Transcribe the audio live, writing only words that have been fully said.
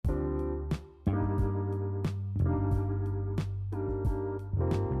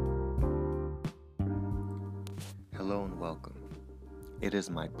It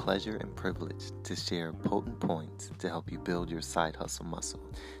is my pleasure and privilege to share potent points to help you build your side hustle muscle,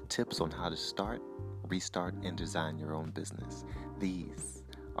 tips on how to start, restart, and design your own business. These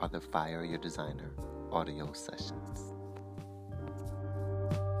are the Fire Your Designer audio sessions.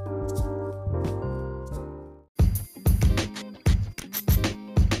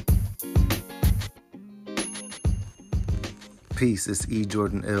 Peace, it's E.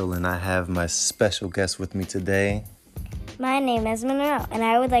 Jordan Ill, and I have my special guest with me today. My name is Monroe, and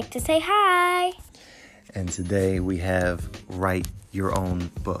I would like to say hi. And today we have Write Your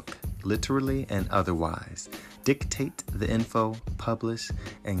Own Book, literally and otherwise. Dictate the info, publish,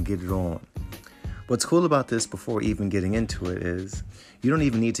 and get it on. What's cool about this before even getting into it is you don't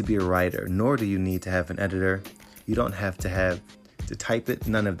even need to be a writer, nor do you need to have an editor. You don't have to type it,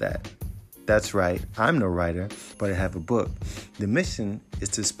 none of that. That's right, I'm no writer, but I have a book. The mission is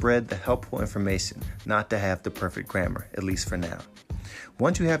to spread the helpful information, not to have the perfect grammar, at least for now.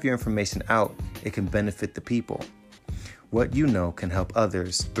 Once you have your information out, it can benefit the people. What you know can help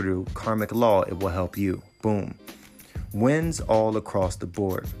others. Through karmic law, it will help you. Boom. Wins all across the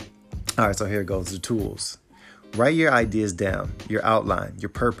board. All right, so here goes the tools. Write your ideas down, your outline, your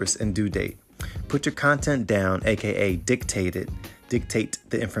purpose, and due date. Put your content down, aka dictate it. Dictate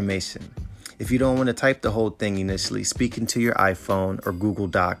the information. If you don't want to type the whole thing initially, speak into your iPhone or Google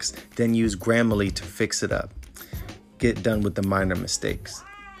Docs, then use Grammarly to fix it up. Get done with the minor mistakes.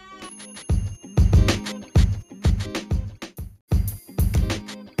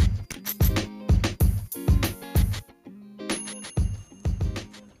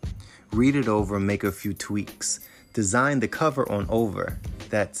 Read it over and make a few tweaks. Design the cover on Over.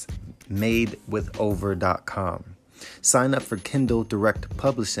 That's madewithover.com. Sign up for Kindle Direct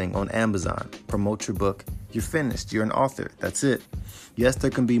Publishing on Amazon. Promote your book. You're finished. You're an author. That's it. Yes, there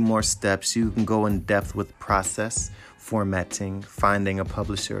can be more steps. You can go in depth with process, formatting, finding a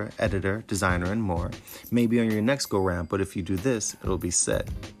publisher, editor, designer, and more. Maybe on your next go-round, but if you do this, it'll be set.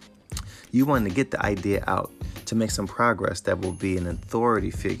 You want to get the idea out to make some progress that will be an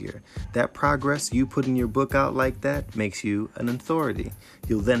authority figure. That progress, you putting your book out like that, makes you an authority.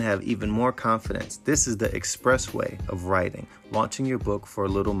 You'll then have even more confidence. This is the express way of writing. Launching your book for a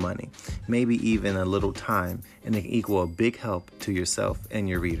little money, maybe even a little time, and it can equal a big help to yourself and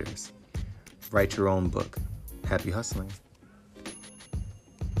your readers. Write your own book. Happy hustling.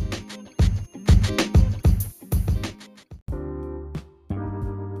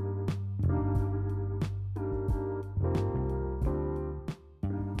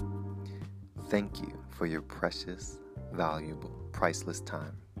 Thank you for your precious, valuable, priceless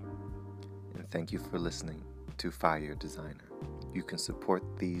time. And thank you for listening to Fire Your Designer. You can support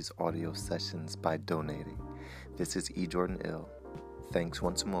these audio sessions by donating. This is E. Jordan Ill. Thanks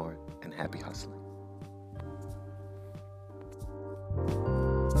once more, and happy hustling.